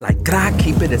Like, God,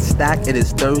 keep it a stack. It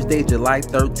is Thursday, July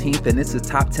 13th, and this is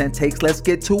Top 10 Takes. Let's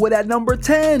get to it at number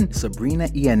 10. Sabrina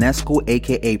Ionescu,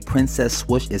 aka Princess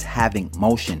Swoosh, is having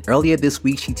motion. Earlier this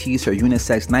week, she teased her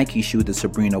unisex Nike shoe, the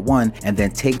Sabrina 1, and then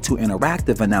Take-Two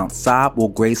Interactive announced Saab will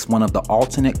grace one of the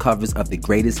alternate covers of the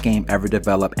greatest game ever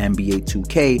developed, NBA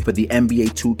 2K, for the NBA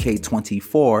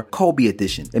 2K24 Kobe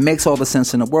edition. It makes all the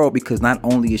sense in the world because not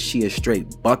only is she a straight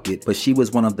bucket, but she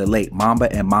was one of the late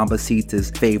Mamba and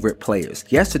Mambacita's favorite players.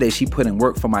 Yesterday, she put in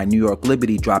work for my New York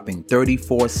Liberty, dropping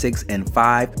 34, 6, and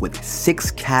 5 with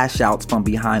 6 cash outs from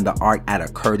behind the arc at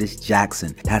a Curtis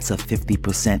Jackson. That's a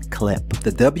 50% clip.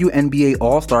 The WNBA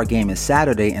All-Star Game is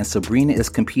Saturday, and Sabrina is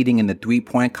competing in the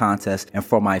three-point contest, and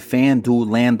for my FanDuel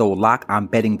Lando lock, I'm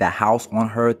betting the house on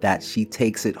her that she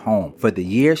takes it home. For the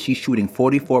year, she's shooting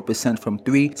 44% from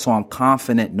 3, so I'm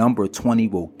confident number 20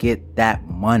 will get that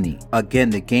money. Again,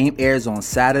 the game airs on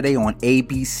Saturday on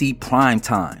ABC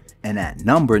Primetime. And at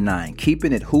number 9,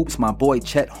 keeping it hoops, my boy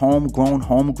Chet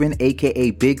Holmgren, aka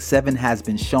Big 7, has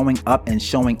been showing up and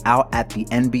showing out at the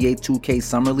NBA 2K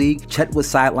Summer League. Chet was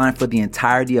sidelined for the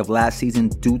entirety of last season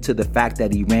due to the fact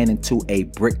that he ran into a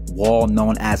brick wall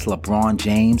known as LeBron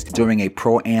James during a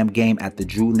Pro-Am game at the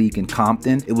Drew League in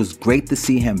Compton. It was great to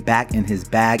see him back in his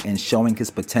bag and showing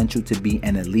his potential to be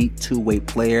an elite two-way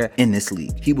player in this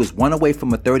league. He was 1 away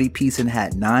from a 30-piece and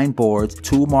had 9 boards,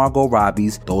 2 Margot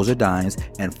Robbies, those are dimes,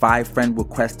 and 5 friend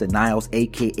request denials,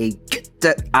 aka get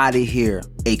that out of here,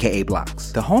 aka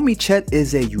blocks. The homie Chet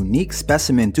is a unique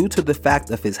specimen due to the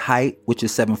fact of his height, which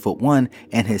is 7'1",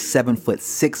 and his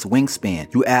 7'6"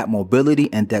 wingspan. You add mobility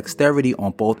and dexterity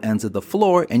on both ends of the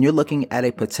floor, and you're looking at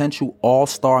a potential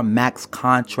all-star max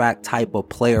contract type of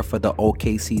player for the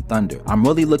OKC Thunder. I'm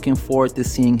really looking forward to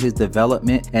seeing his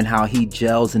development and how he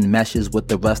gels and meshes with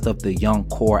the rest of the young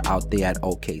core out there at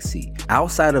OKC.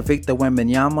 Outside of Victor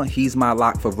Wembanyama, he's my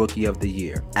lock for Rookie of the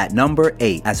Year. At number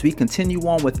 8, as we continue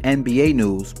on with NBA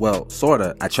news, well,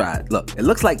 sorta, I tried. Look, it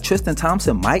looks like Tristan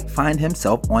Thompson might find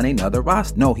himself on another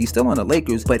roster. No, he's still on the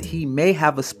Lakers, but he may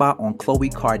have a spot on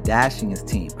Khloe Kardashian's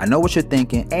team. I know what you're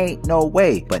thinking, ain't no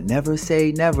way, but never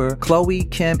say never. Khloe,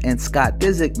 Kim, and Scott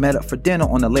Disick met up for dinner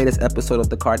on the latest episode of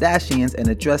The Kardashians and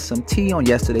addressed some tea on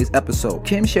yesterday's episode.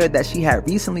 Kim shared that she had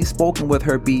recently spoken with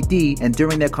her BD, and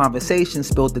during their conversation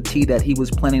spilled the tea that he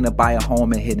was planning to buy a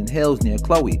home in Hidden Hills near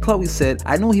Khloe. Khloe said,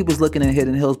 I knew he was looking in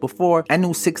Hidden Hills before. I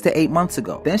knew 6 to 8 months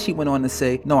ago. Then she went on to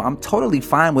say, no, I'm totally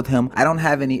fine with him. I don't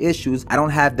have any issues. I don't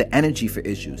have the energy for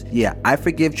issues. Yeah, I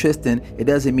forgive Tristan. It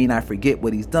doesn't mean I forget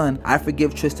what he's done. I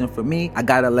forgive Tristan. For me, I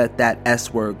gotta let that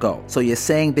S word go. So you're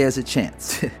saying there's a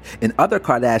chance. In other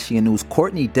Kardashian news,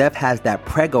 Courtney Dev has that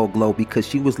prego glow because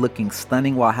she was looking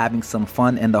stunning while having some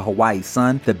fun in the Hawaii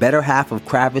sun. The better half of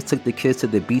Kravis took the kids to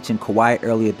the beach in Kauai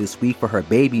earlier this week for her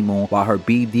baby moon, while her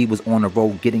BD was on the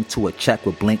road getting to a check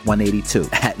with Blink 182.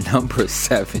 At number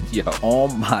 7, yo,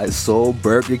 on my soul,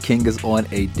 Burger King is on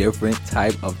a different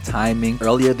type of timing.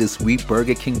 Earlier this week,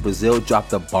 Burger King Brazil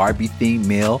dropped a Barbie themed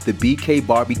meal. The BK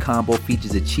Barbie combo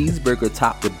features a cheeseburger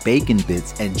topped with bacon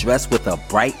bits and dressed with a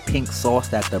bright pink sauce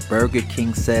that the Burger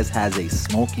King says has a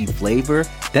smoky flavor.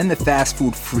 Then the fast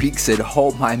food freak said,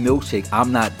 hold my milkshake,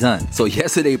 I'm not done. So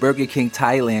yesterday, Burger King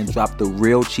Thailand dropped the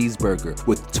real cheeseburger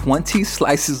with 20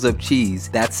 slices of cheese.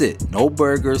 That's it. No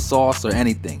burger, sauce, or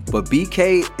anything. But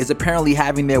BK is apparently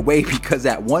having their way because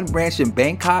at one branch in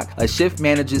Bangkok, a shift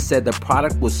manager said the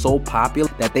product was so popular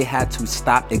that they had to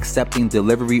stop accepting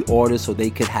delivery orders so they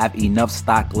could have enough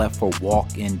stock left for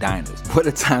walk-in diners. What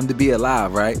a time to be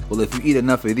alive, right? Well, if you eat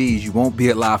enough of these, you won't be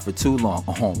alive for too long.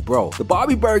 Oh, bro. The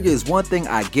Barbie burger is one thing,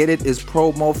 I get it, is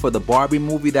promo for the Barbie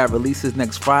movie that releases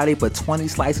next Friday, but 20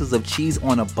 slices of cheese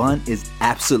on a bun is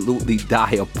absolutely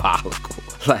diabolical.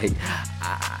 Like,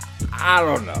 I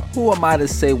don't know. Who am I to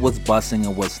say what's busting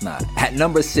and what's not? At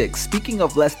number 6, speaking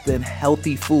of less than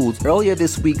healthy foods, earlier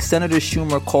this week, Senator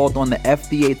Schumer called on the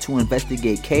FDA to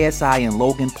investigate KSI and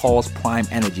Logan Paul's Prime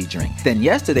Energy drink. Then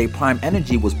yesterday, Prime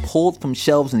Energy was pulled from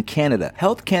shelves in Canada.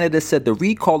 Health Canada said the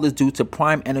recall is due to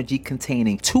Prime Energy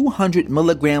containing 200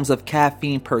 milligrams of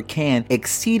caffeine per can,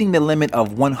 exceeding the limit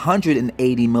of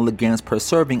 180 milligrams per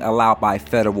serving allowed by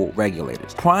federal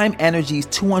regulators. Prime Energy's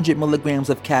 200 milligrams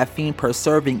of caffeine per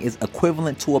serving is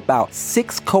equivalent to about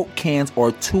 6 Coke cans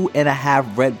or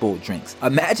 2.5 Red Bull drinks.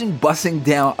 Imagine busting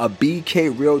down a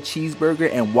BK Real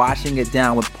cheeseburger and washing it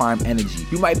down with Prime Energy.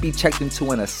 You might be checked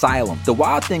into an asylum. The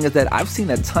wild thing is that I've seen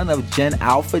a ton of Gen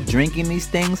Alpha drinking these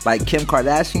things, like Kim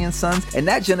Kardashian's sons, and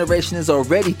that generation is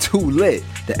already too lit.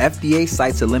 The FDA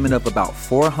cites a limit of about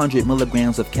 400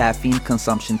 milligrams of caffeine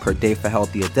consumption per day for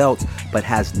healthy adults, but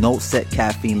has no set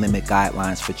caffeine limit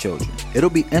guidelines for children. It'll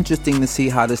be interesting to see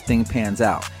how this thing pans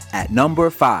out. At number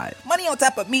 5, money Money on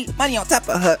top of me, money on top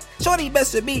of her. Shorty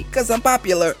best with me, cause I'm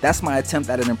popular. That's my attempt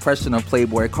at an impression of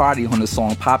Playboi Carti on the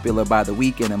song Popular by The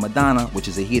Weeknd and Madonna, which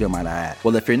is a heater, might I add.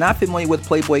 Well, if you're not familiar with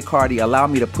Playboi Carti, allow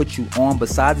me to put you on.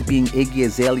 Besides being Iggy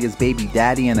Azalea's baby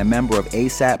daddy and a member of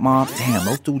ASAP Mob, damn,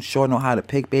 those dudes sure know how to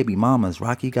pick baby mamas.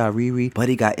 Rocky got Riri,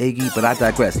 Buddy got Iggy, but I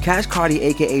digress. Cash Carti,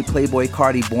 aka Playboi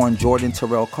Carti, born Jordan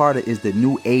Terrell Carter, is the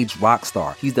new age rock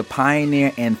star. He's the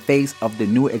pioneer and face of the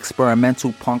new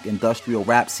experimental punk industrial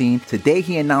rap scene. Today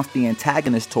he announced the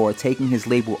Antagonist Tour, taking his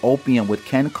label Opium with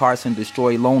Ken Carson,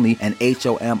 Destroy Lonely, and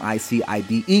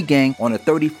HOMICIDE Gang on a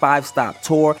 35-stop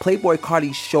tour. Playboi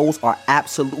Carti's shows are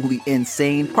absolutely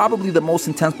insane, probably the most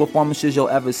intense performances you'll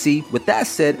ever see. With that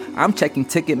said, I'm checking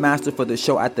Ticketmaster for the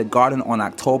show at the Garden on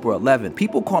October 11th.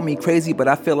 People call me crazy, but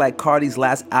I feel like Carti's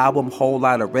last album, Whole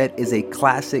Lotta Red, is a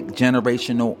classic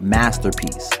generational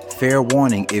masterpiece. Fair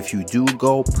warning, if you do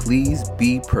go, please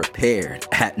be prepared.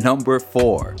 At number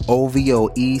 4, OVO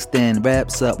Easton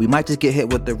Reps Up. We might just get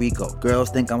hit with the Rico. Girls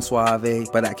think I'm suave,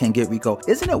 but I can't get Rico.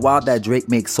 Isn't it wild that Drake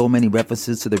makes so many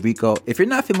references to the Rico? If you're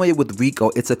not familiar with Rico,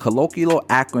 it's a colloquial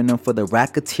acronym for the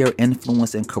Racketeer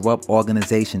Influence and Corrupt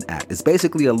Organization Act. It's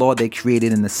basically a law they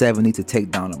created in the 70s to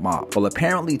take down a mob. Well,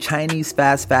 apparently Chinese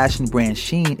fast fashion brand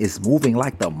Shein is moving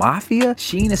like the mafia.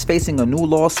 Shein is facing a new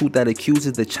lawsuit that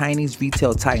accuses the Chinese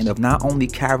retail titan of not only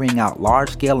carrying out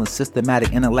large-scale and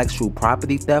systematic intellectual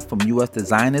property theft from U.S.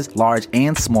 designers, large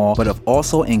and small, but of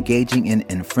also engaging in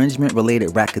infringement-related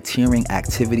racketeering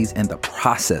activities in the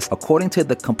process. According to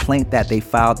the complaint that they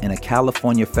filed in a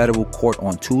California federal court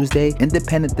on Tuesday,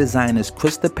 independent designers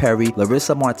Krista Perry,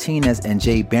 Larissa Martinez, and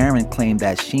Jay Barron claimed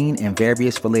that Shein and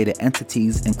various related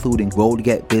entities, including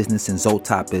Roadget Business and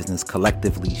Zotop Business,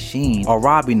 collectively Shein, are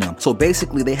robbing them. So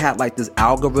basically, they had like this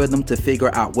algorithm to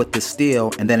figure out what to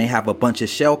steal, and then they have a bunch of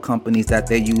shell companies that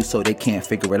they use so they can't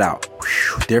figure it out.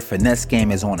 Whew, their finesse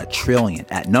game is on a trillion.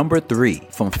 At number 3,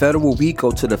 from Federal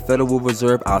Rico to the Federal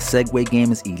Reserve, our segue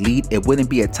game is elite. It wouldn't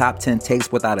be a top 10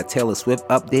 takes without a Taylor Swift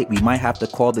update. We might have to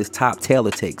call this top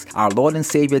Taylor takes. Our Lord and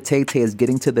Savior Tay-Tay is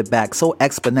getting to the bag so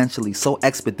exponentially, so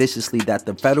expeditiously that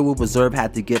the Federal Reserve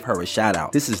had to give her a shout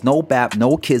out. This is no bap,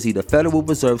 no kizzy. The Federal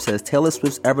Reserve says Taylor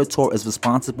Swift's Eras Tour is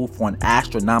responsible for an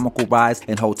astronomical rise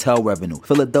in hotel revenue.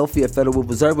 Philadelphia Federal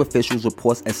Reserve officials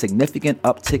reports a significant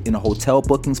uptick in hotel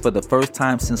bookings for the first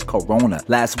time since Corona.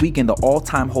 Last weekend, the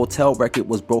all-time hotel record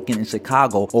was broken in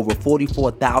Chicago, over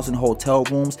 44,000 hotel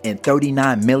rooms and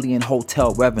 39 million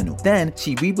hotel revenue. Then,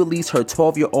 she re-released her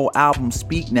 12-year-old album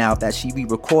Speak Now that she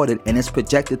re-recorded, and is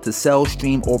projected to sell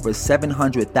stream over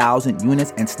 700,000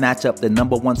 units and snatch up the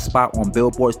number 1 spot on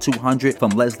Billboard's 200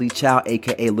 from Leslie Chow,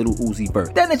 aka Lil Uzi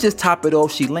Vert. Then to just top it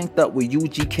off, she linked up with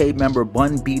UGK member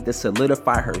Bun B to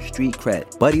solidify her street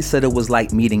cred. Buddy said it was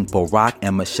like meeting Barack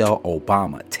and Michelle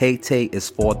Obama. Tay-Tay is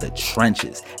for the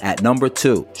trenches. At number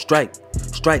 2, strike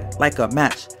like a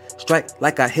match. Strike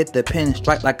like I hit the pin,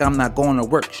 strike like I'm not going to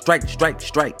work, strike.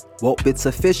 Well, it's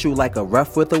official, like a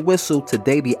ref with a whistle.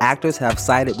 Today, the actors have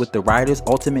sided with the writers.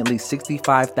 Ultimately,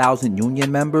 65,000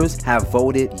 union members have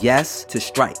voted yes to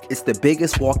strike. It's the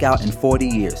biggest walkout in 40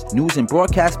 years. News and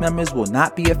broadcast members will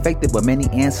not be affected, but many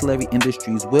ancillary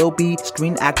industries will be.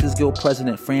 Screen Actors Guild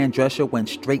President Fran Drescher went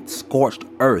straight scorched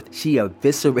earth. She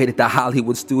eviscerated the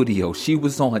Hollywood studio. She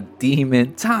was on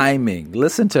demon timing.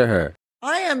 Listen to her.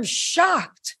 I am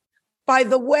shocked by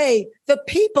the way the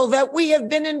people that we have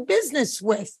been in business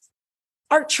with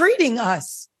are treating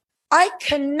us. I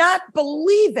cannot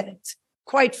believe it,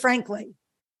 quite frankly.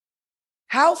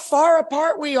 How far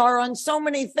apart we are on so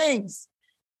many things.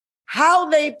 How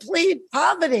they plead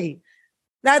poverty,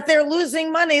 that they're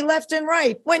losing money left and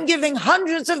right when giving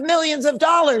hundreds of millions of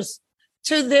dollars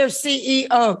to their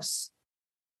CEOs.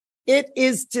 It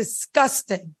is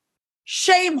disgusting.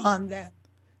 Shame on them.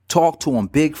 Talk to him,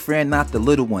 big friend, not the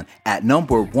little one. At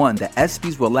number 1, the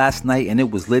ESPYs were last night and it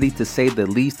was litty to say the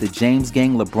least. The James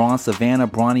Gang, LeBron, Savannah,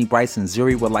 Bronny, Bryce, and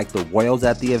Zuri were like the royals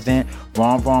at the event.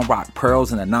 Ron rocked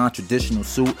pearls in a non-traditional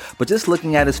suit, but just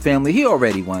looking at his family, he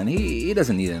already won. He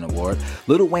doesn't need an award.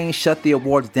 Lil Wayne shut the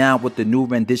awards down with the new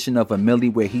rendition of A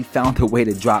Milli, where he found a way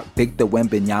to drop Victor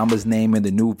Wembanyama's name in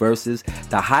the new verses.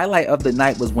 The highlight of the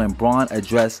night was when Bron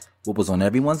addressed what was on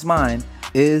everyone's mind: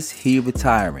 is he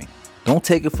retiring? Don't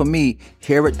take it from me,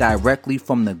 hear it directly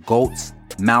from the GOAT's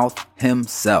mouth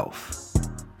himself.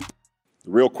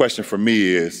 The real question for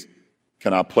me is,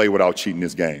 can I play without cheating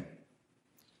this game?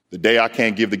 The day I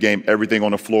can't give the game everything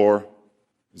on the floor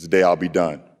is the day I'll be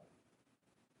done.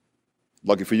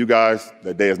 Lucky for you guys,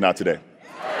 that day is not today.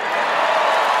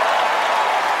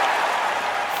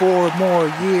 4 more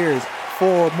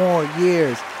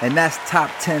years, and that's top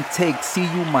 10 takes. See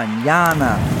you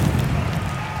mañana.